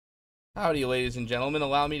Howdy, ladies and gentlemen.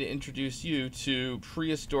 Allow me to introduce you to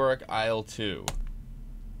Prehistoric Isle 2.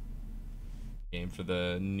 Game for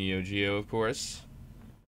the Neo Geo, of course.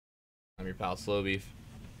 I'm your pal, Slowbeef.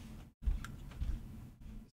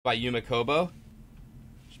 By Yumikobo,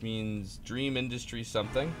 which means Dream Industry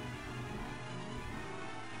something.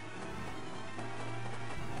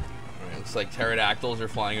 Alright, looks like pterodactyls are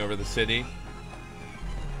flying over the city.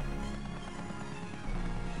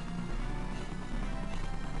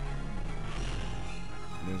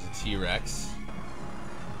 There's a T-Rex.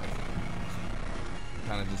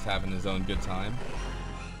 Kind of just having his own good time.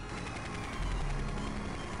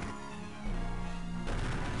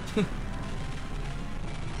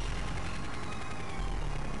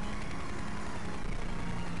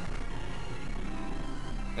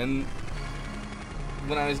 And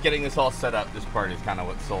when I was getting this all set up, this part is kind of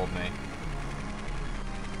what sold me.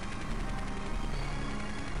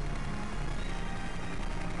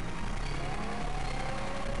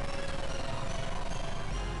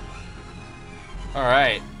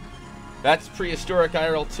 Alright, that's Prehistoric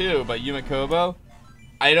Isle 2 by Yumikobo.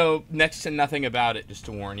 I know next to nothing about it, just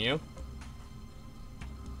to warn you.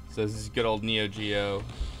 So this is good old Neo Geo.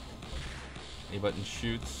 A button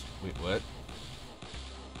shoots. Wait, what?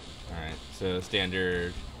 Alright, so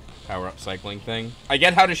standard power-up cycling thing. I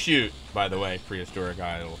get how to shoot, by the way, Prehistoric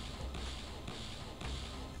Isle.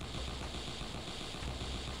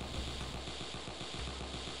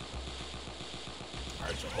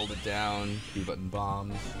 Alright, so hold it down. B-button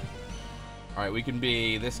bombs. Alright, we can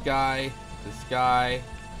be this guy, this guy.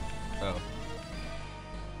 Oh.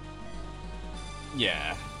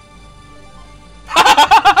 Yeah.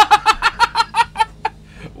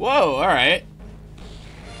 Whoa, alright.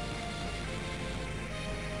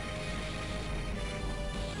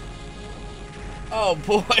 Oh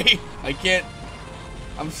boy, I can't.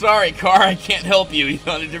 I'm sorry, car, I can't help you. He's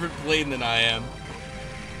on a different plane than I am.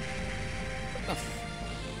 What the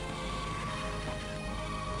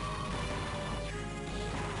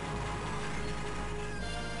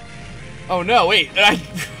Oh no, wait.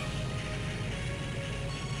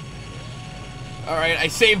 Alright, I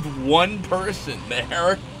saved one person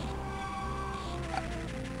there.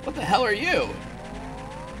 What the hell are you?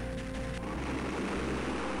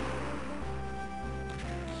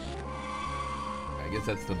 I guess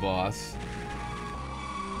that's the boss.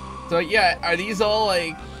 So yeah, are these all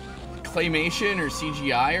like claymation or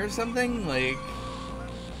CGI or something? Like,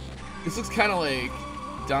 this looks kind of like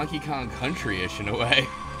Donkey Kong Country-ish in a way.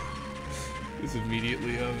 This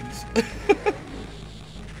immediately owns.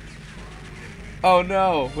 Oh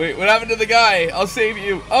no! Wait, what happened to the guy? I'll save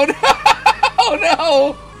you. Oh no! Oh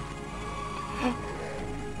no!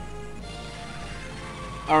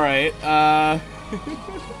 All right.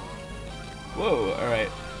 Whoa. All right.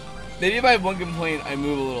 Maybe if I have one complaint, I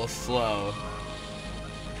move a little slow.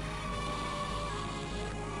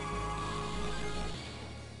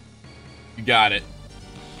 You got it.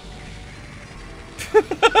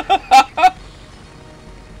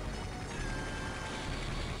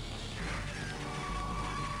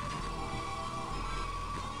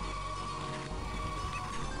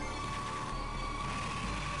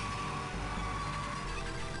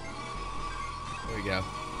 There we go.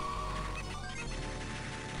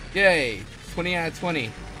 Yay! 20 out of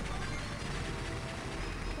 20.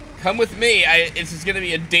 Come with me. This is gonna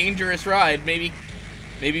be a dangerous ride. Maybe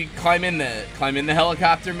climb in the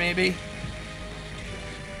helicopter. Maybe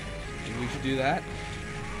we should do that.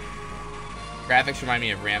 Graphics remind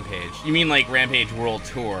me of Rampage. You mean like Rampage World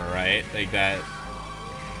Tour, right? Like that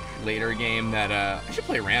later game that I should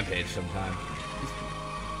play Rampage sometime.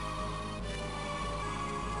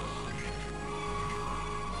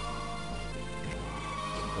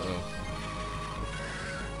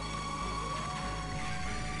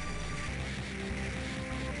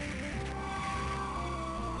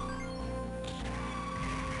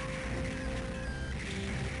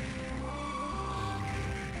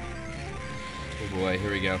 Oh boy,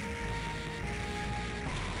 here we go.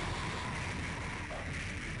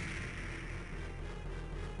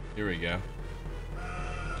 Here we go.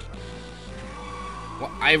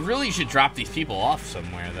 Well, I really should drop these people off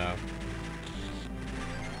somewhere, though.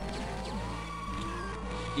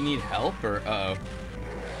 You need help, or uh-oh.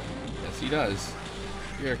 Yes, he does.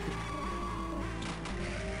 Here.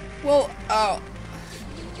 Well,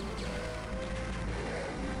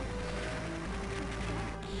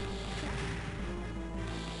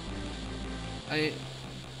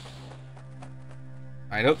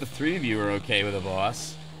 I hope the three of you are okay with a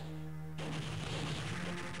boss.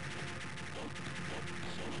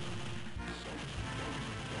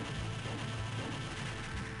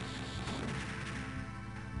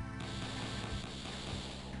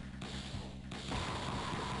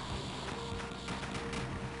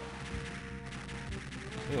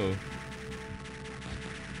 Oh.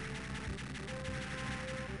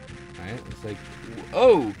 Alright, it's like...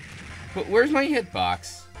 Oh! But where's my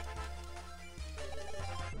hitbox?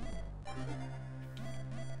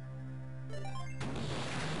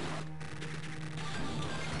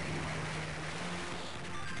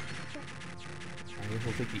 Alright,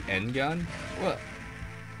 we'll take the end gun. What?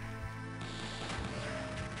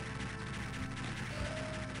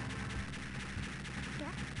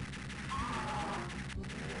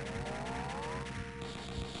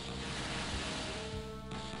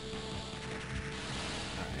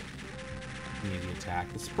 Easy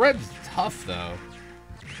attack. The spread's tough, though.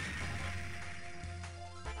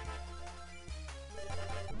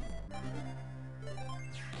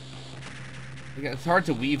 It's hard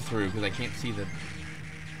to weave through because I can't see the...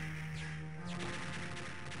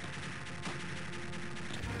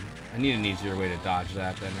 I need an easier way to dodge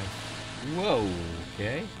that than if... Whoa,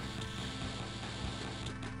 okay.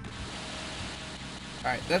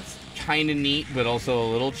 Alright, that's kind of neat, but also a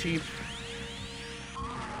little cheap.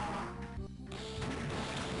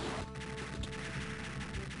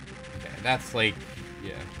 That's like,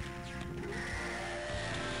 yeah.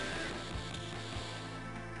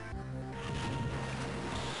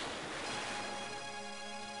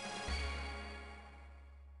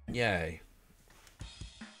 Yay.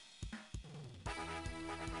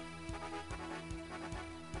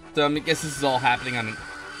 So I guess this is all happening on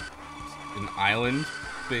an island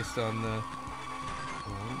based on the...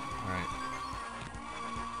 Alright.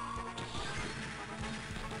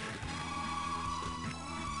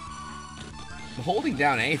 Holding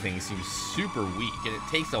down anything seems super weak, and it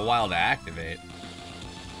takes a while to activate.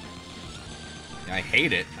 I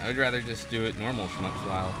hate it. I would rather just do it normal Shmup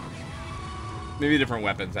style. Maybe different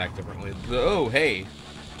weapons act differently. Oh, hey!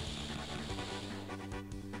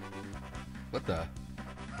 What the?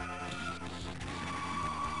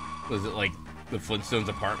 Was it like the Flintstones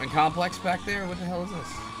apartment complex back there? What the hell is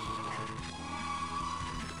this?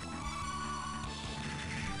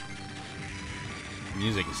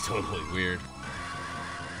 Music is totally weird.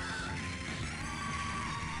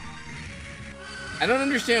 I don't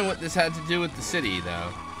understand what this had to do with the city,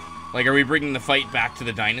 though. Like, are we bringing the fight back to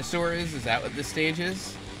the dinosaurs? Is that what this stage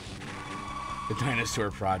is? The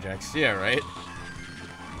dinosaur projects. Yeah, right?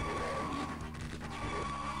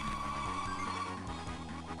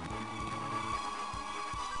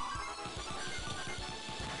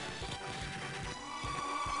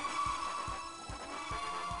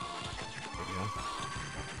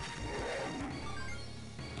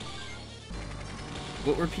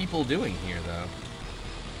 What were people doing here, though?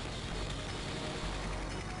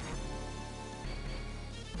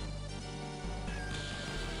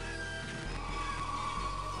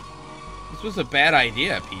 This was a bad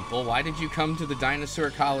idea, people. Why did you come to the Dinosaur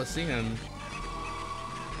Coliseum?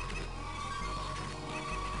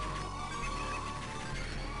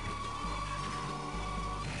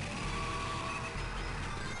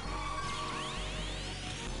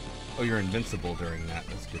 Oh, you're invincible during that.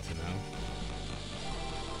 That's good to know.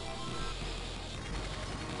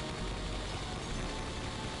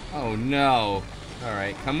 Oh no.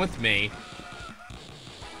 Alright, come with me.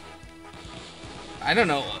 I don't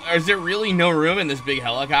know. Is there really no room in this big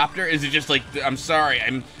helicopter? Is it just like, I'm sorry,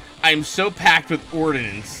 I'm so packed with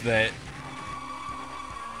ordnance that...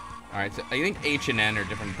 Alright, so I think H and N are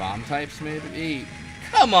different bomb types, maybe?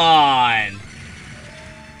 Come on!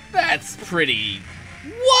 That's pretty...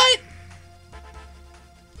 What?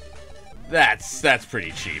 That's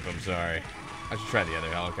pretty cheap, I'm sorry. I should try the other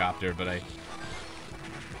helicopter, but I...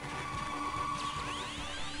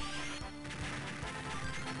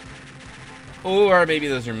 Or maybe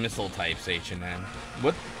those are missile types, H and N.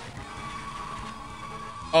 What?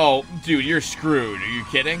 Oh, dude, you're screwed. Are you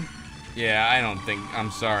kidding? Yeah, I don't think...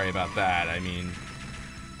 I'm sorry about that. I mean...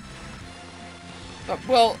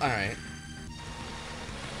 well, alright.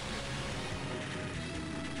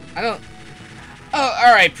 I don't... Oh,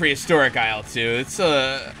 alright, Prehistoric Isle 2. It's,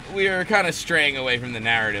 we are kind of straying away from the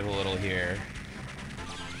narrative a little here.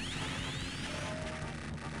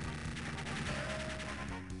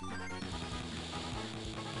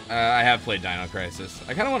 I have played Dino Crisis.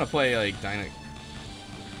 I kind of want to play, like, Dino...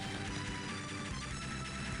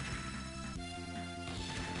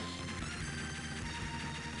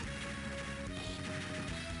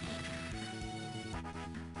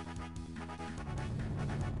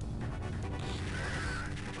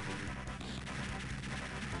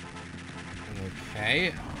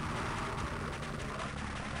 Okay.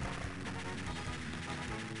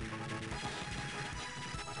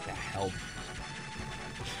 The help.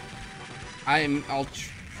 I'll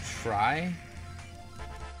try.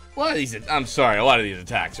 A lot of these, I'm sorry, a lot of these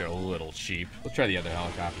attacks are a little cheap. Let's try the other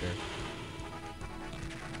helicopter.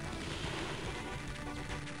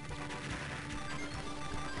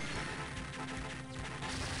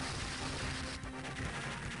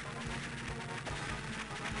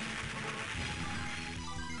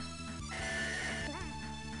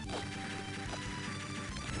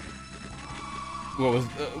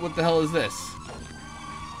 What the hell is this?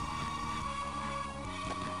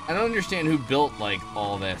 I don't understand who built, like,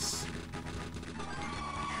 all this.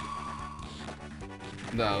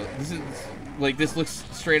 No, this is, like, this looks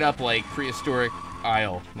straight up like Prehistoric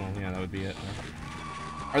Isle. Well, yeah, that would be it.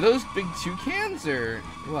 Are those big toucans, or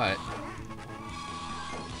what?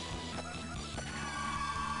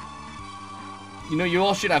 You know, you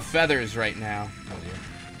all should have feathers right now. Oh, dear.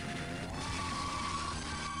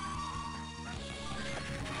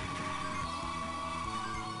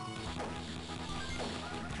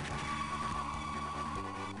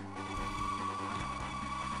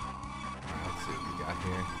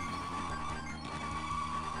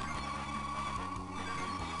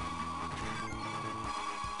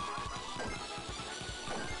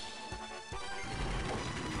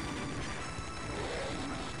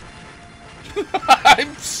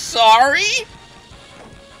 I'm sorry?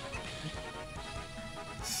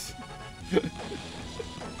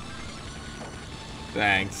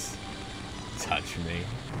 Thanks. Touch me.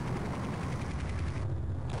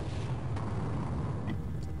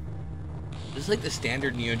 Is this like the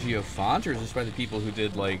standard Neo Geo font, or is this by the people who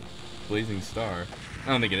did, like, Blazing Star? I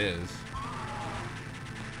don't think it is.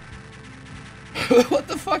 What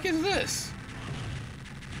the fuck is this?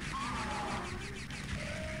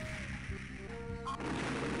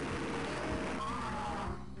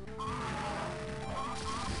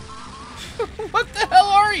 What the hell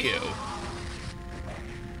are you?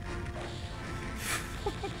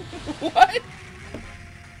 What?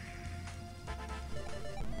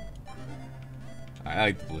 I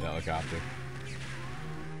like the blue helicopter.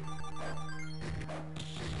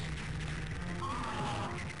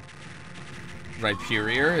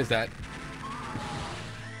 Rhyperior, is that?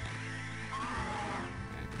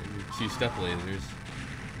 Two-step lasers.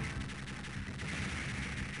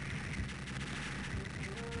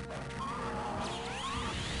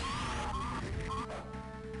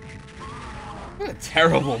 What a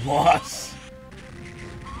terrible boss.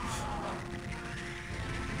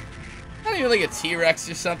 Not even like a T-Rex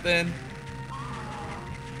or something.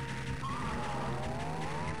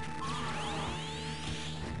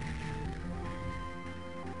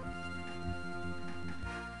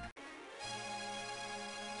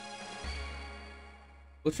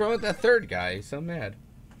 What's wrong with that third guy? He's so mad.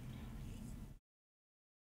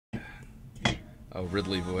 Oh,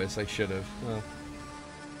 Ridley voice. I should have. Well,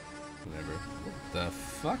 whatever. What the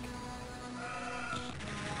fuck?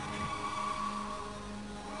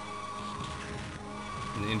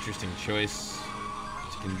 An interesting choice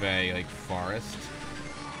to convey, like, forest.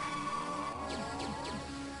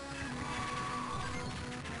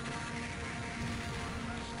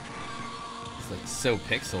 It's like so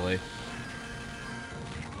pixely.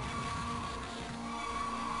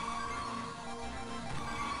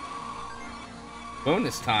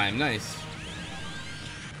 Bonus time, nice.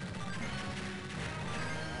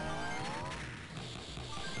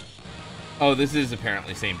 Oh, this is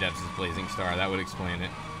apparently same depth as Blazing Star. That would explain it.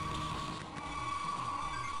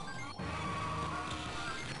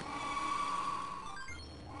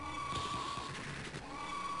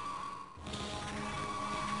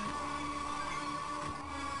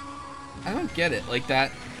 I don't get it. Like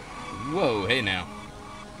that. Whoa, hey now.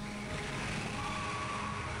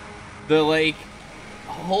 The, like,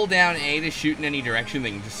 hold down A to shoot in any direction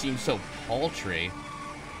thing just seems so paltry.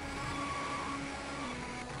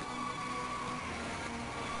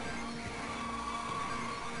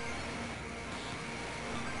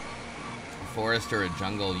 A forest or a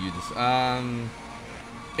jungle, you just,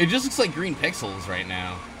 it just looks like green pixels right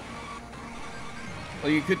now.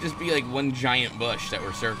 Well, you could just be like one giant bush that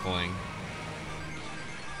we're circling.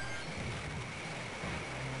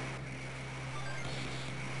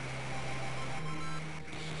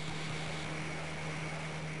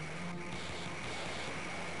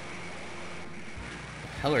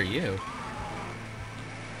 Hell are you?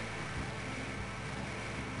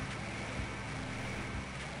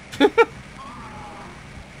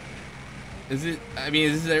 Is it, I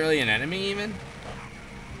mean, is this really an enemy even?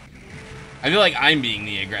 I feel like I'm being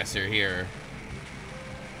the aggressor here.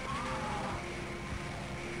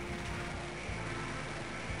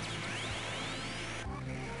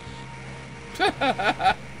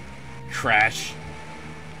 Crash.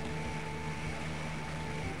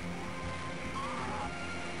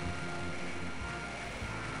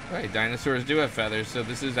 Right, dinosaurs do have feathers, so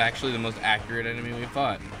this is actually the most accurate enemy we've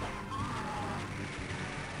fought.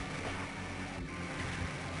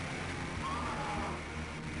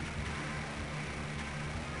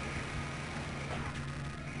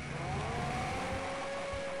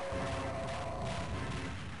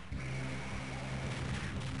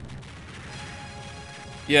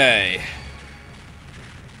 Yay.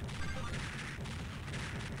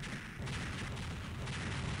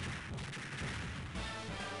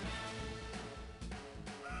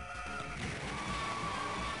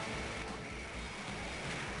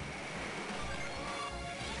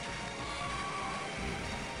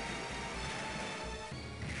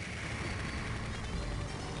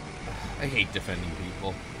 I hate defending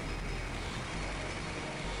people.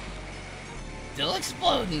 Still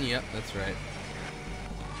exploding. Yep, that's right.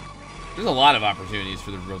 There's a lot of opportunities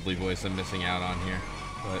for the Ridley voice I'm missing out on here,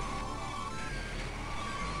 but...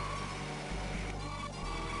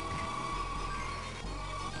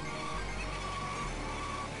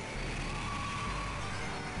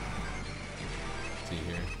 Let's see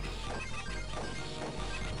here.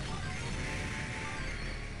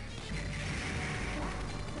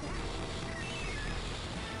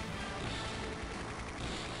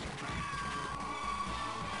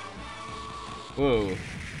 Whoa.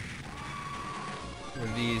 What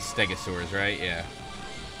are these stegosaurs, right? Yeah.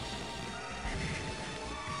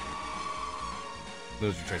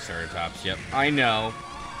 Those are triceratops, yep. I know.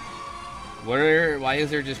 Why is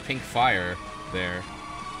there just pink fire there?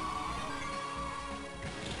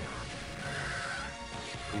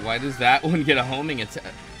 Why does that one get a homing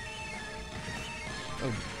attack?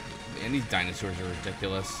 Oh, and these dinosaurs are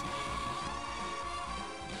ridiculous.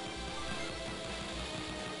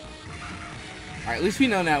 Alright, at least we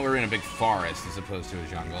know now we're in a big forest as opposed to a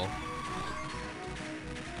jungle.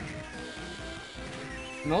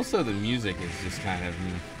 And also the music is just kind of...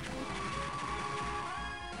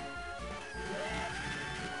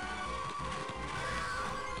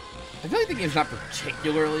 I feel like the game's not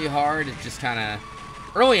particularly hard, it's just kind of...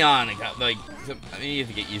 Early on, it got like... I mean, you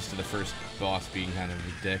have to get used to the first boss being kind of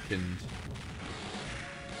a dick and...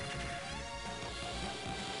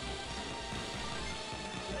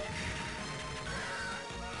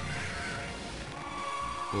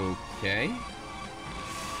 Okay.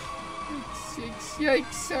 Yikes,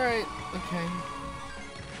 yikes, alright, okay.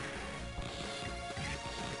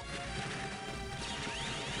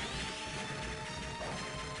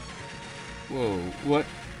 Whoa, what?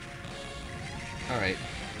 Alright.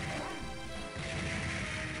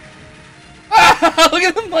 Ah! Look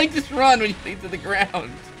at them, like, just run when you think to the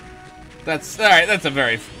ground. That's, alright, that's a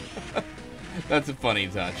very... that's a funny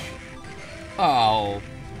touch. Oh.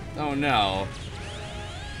 Oh no.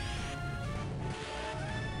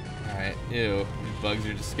 Alright, ew. These bugs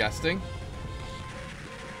are disgusting.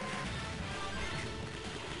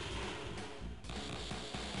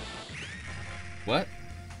 What?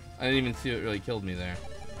 I didn't even see what really killed me there.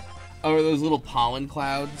 Oh, are those little pollen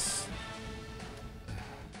clouds?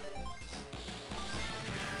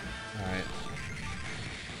 Alright.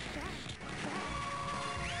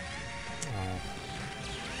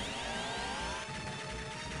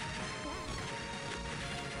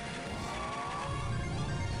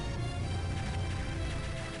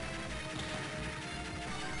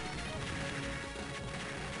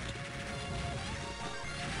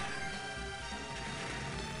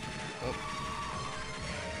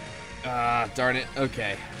 Darn it.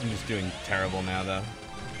 Okay. I'm just doing terrible now, though.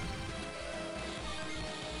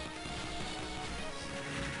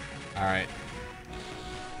 Alright.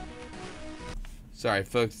 Sorry,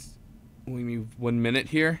 folks. We need 1 minute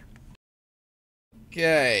here.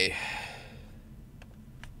 Okay.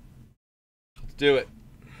 Let's do it.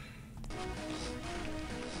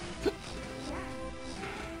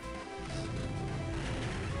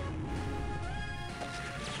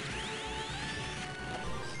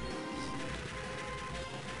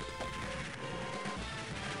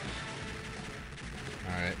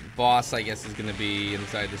 Boss, I guess, is going to be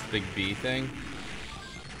inside this big bee thing.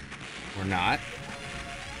 Or not.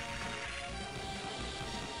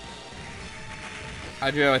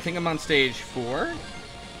 Hydro, I think I'm on stage 4.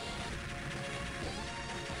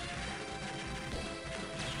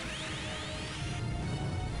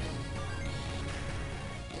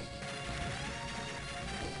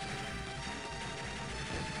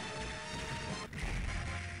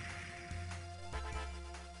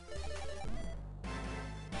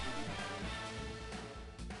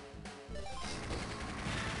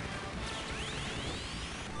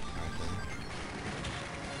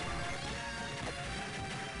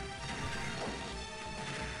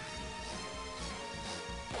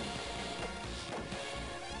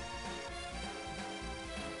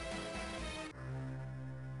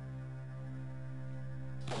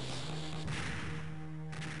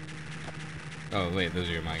 Oh, wait, those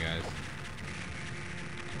are my guys.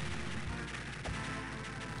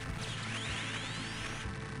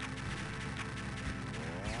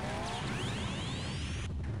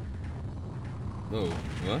 Whoa,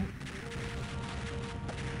 what?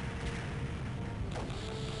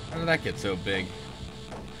 How did that get so big?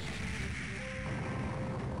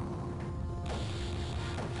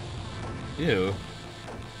 Ew.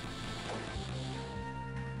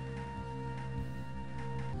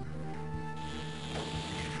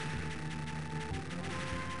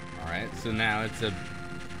 Alright, so now it's a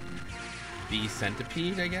bee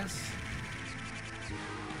centipede, I guess?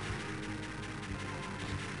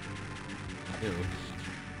 Ew.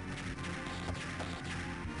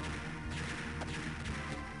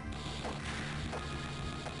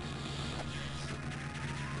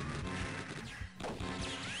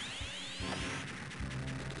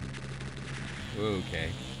 Okay.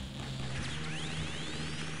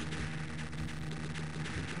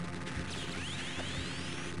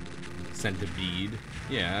 Centipede.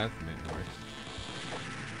 Yeah, that might work.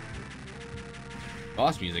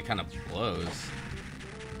 Boss music kind of blows.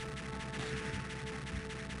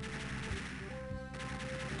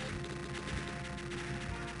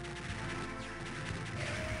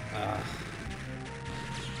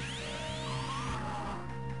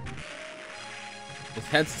 His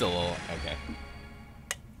head's still a little... Okay.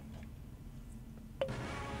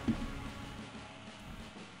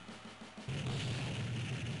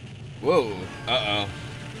 Whoa. Uh-oh.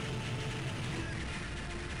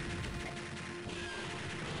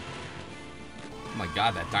 Oh my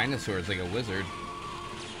god, that dinosaur is like a wizard.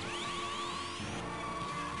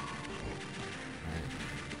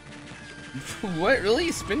 Right. What?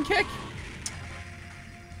 Really? Spin kick?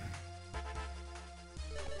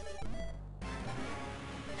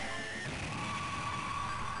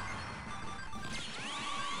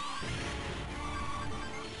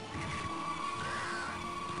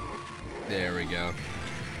 There we go.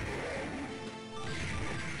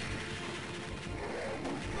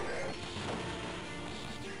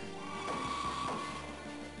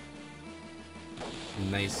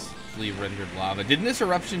 Nicely rendered lava. Didn't this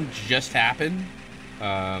eruption just happen?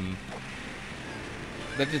 That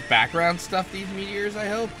just background stuff, these meteors, I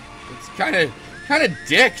hope? It's kind of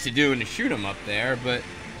dick to do and to shoot them up there, but...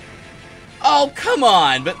 Oh, come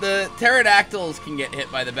on! But the pterodactyls can get hit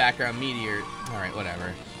by the background meteor. Alright,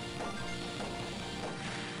 whatever.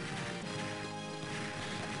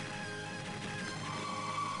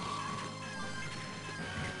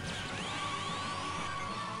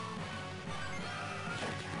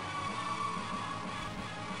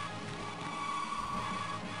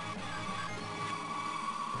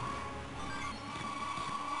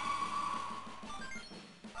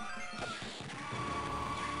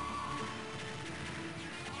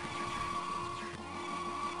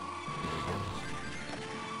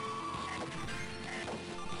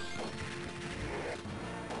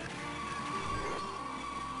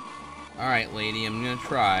 Alright, lady, I'm gonna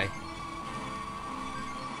try.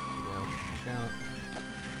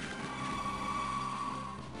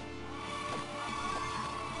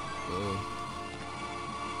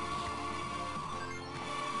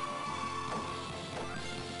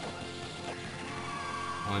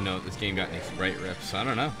 Oh no, this game got any sprite rips. I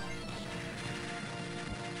don't know.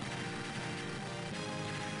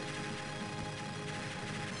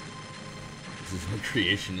 This is what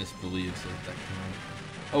creationist believes that can happen.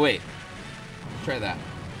 Oh wait. Try that.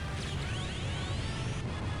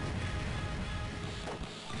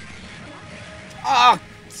 Ah!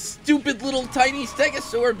 Stupid little tiny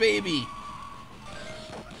stegosaur baby!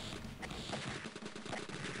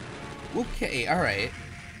 Okay, alright.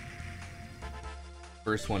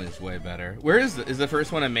 First one is way better. Where is the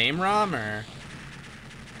first one a MAME ROM or?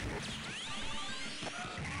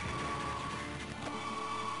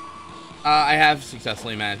 I have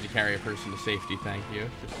successfully managed to carry a person to safety, thank you.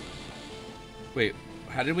 Just... Wait,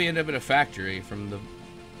 how did we end up in a factory from the...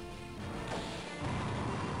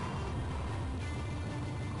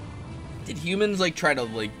 Did humans, like, try to,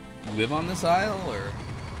 like, live on this isle, or...?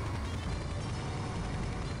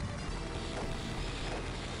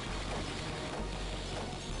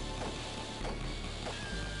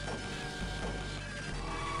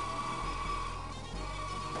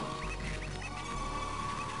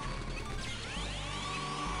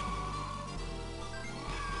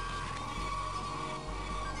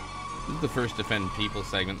 This is the first defend people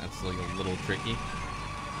segment that's like a little tricky.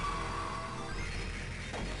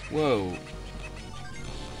 Whoa.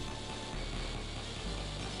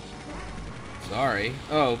 Sorry.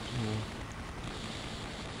 Oh.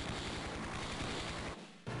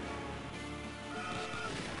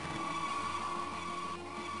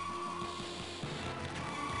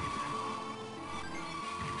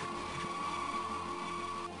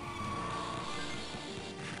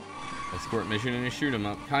 escort mission and a shoot 'em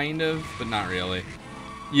up. Kind of, but not really.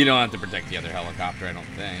 You don't have to protect the other helicopter, I don't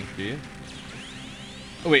think, do you?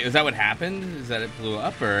 Oh wait, is that what happened? Is that it blew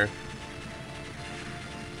up, or?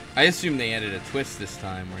 I assume they added a twist this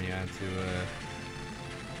time where you had to,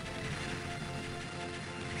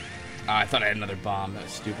 Oh, I thought I had another bomb. That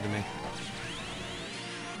was stupid of me.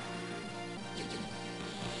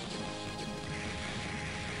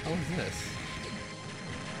 What was this?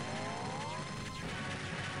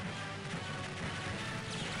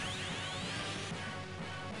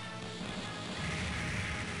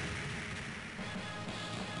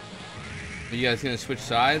 Are you guys gonna switch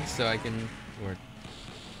sides so I can, or?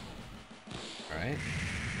 Alright.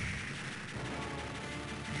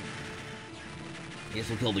 I guess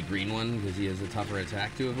we'll kill the green one because he has a tougher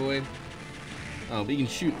attack to avoid. Oh, but you can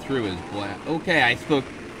shoot through his black. Okay, I spoke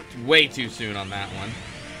way too soon on that one.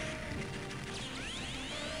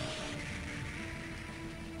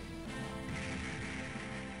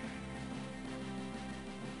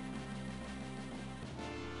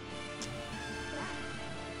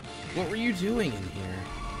 What were you doing in here?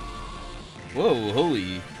 Whoa,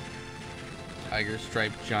 holy. Tiger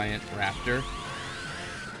striped giant raptor.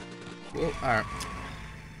 Whoa, alright.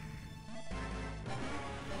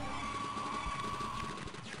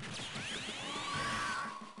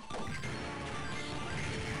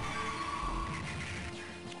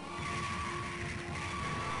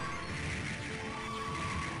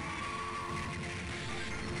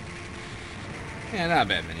 Yeah, not a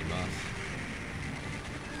bad mini boss.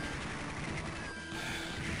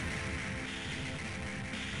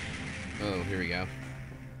 Oh, here we go.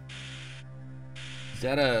 Is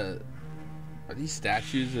that a... Are these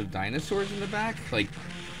statues of dinosaurs in the back? Like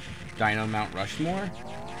Dino Mount Rushmore?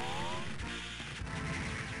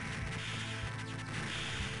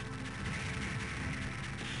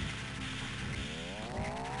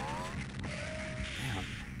 Damn.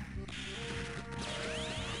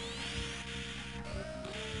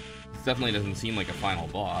 This definitely doesn't seem like a final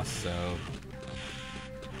boss, so...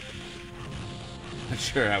 Not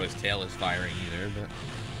sure how his tail is firing either, but...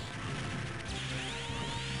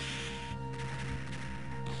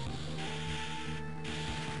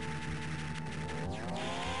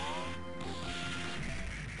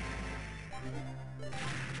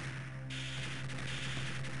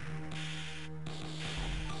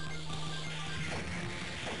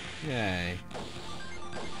 Yay.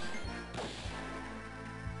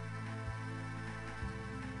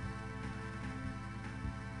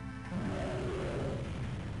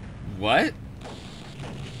 What?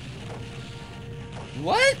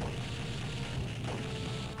 What?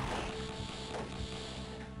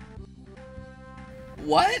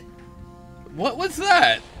 What? What was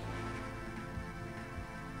that?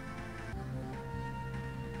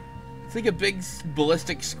 It's like a big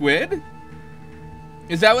ballistic squid?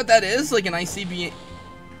 Is that what that is? Like an ICBS?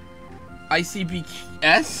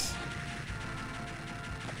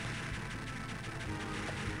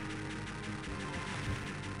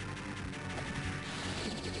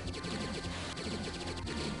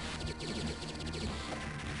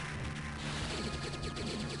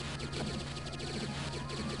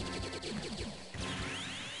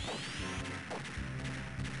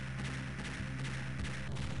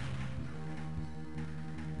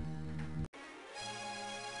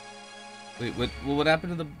 Wait, what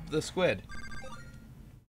happened to the squid?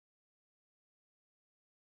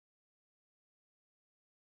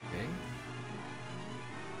 Okay.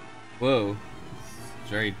 Whoa. It's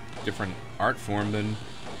a very different art form than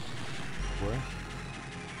before.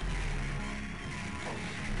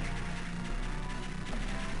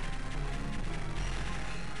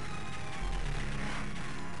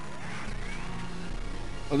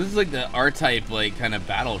 Oh, this is like the R-Type, like, kind of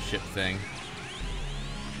battleship thing.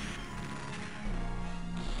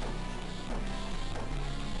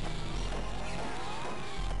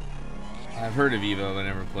 I've heard of Evo, but I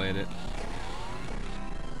never played it.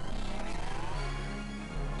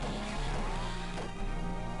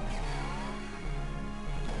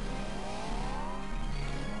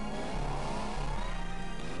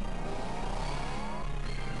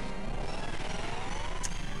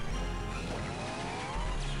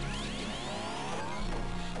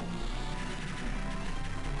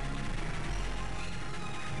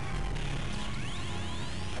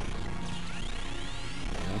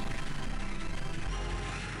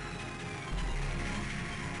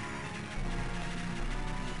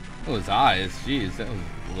 Oh, his eyes. Jeez, that was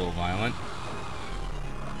a little violent.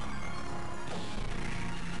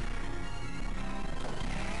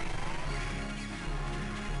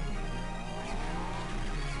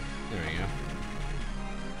 There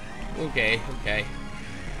we go. Okay, okay.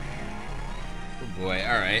 boy.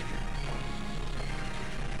 All right.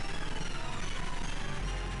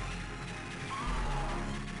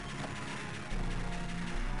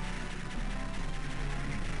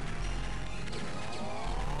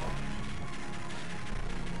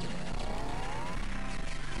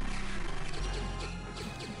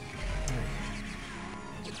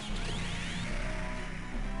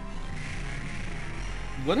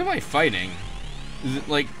 What am I fighting? Is it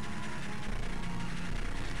like...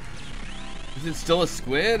 Is it still a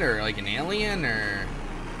squid or like an alien or...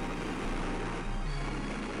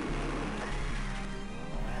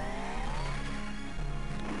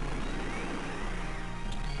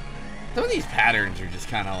 Some of these patterns are just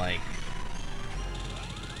kind of like...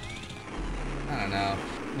 I don't know.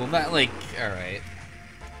 Well, that like... Alright.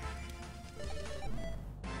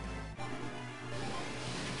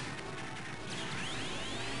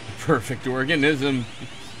 Perfect organism.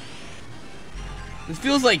 This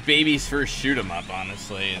feels like baby's first shoot 'em up,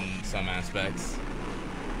 honestly, in some aspects.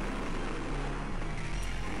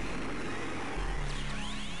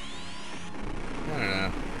 I don't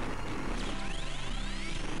know.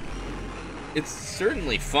 It's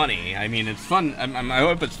certainly funny. I mean, it's fun. I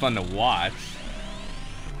hope it's fun to watch.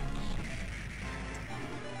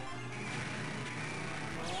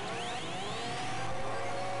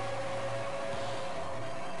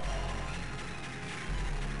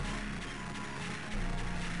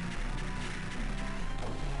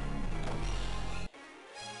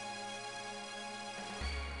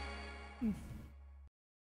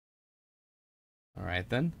 All right,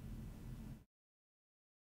 then.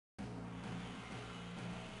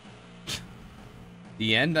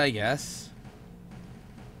 The end, I guess.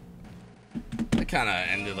 That kind of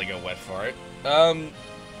ended like a wet fart. It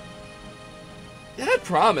had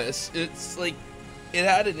promise. It's like, it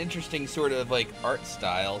had an interesting sort of like art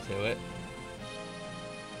style to it.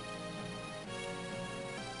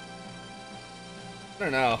 I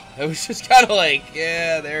don't know. It was just kind of like,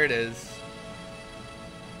 yeah, there it is.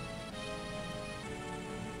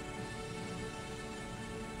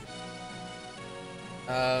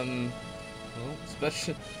 Well,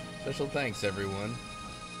 special thanks, everyone.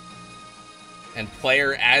 And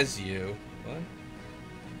player as you. What?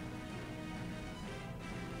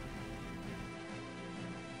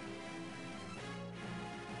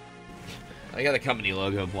 I got a company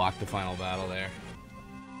logo block the final battle there.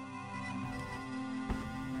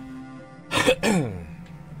 I'm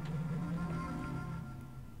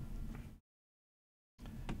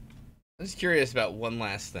just curious about one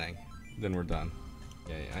last thing. Then we're done.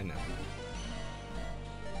 Yeah, I know.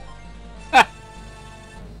 Ha!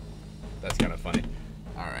 That's kind of funny.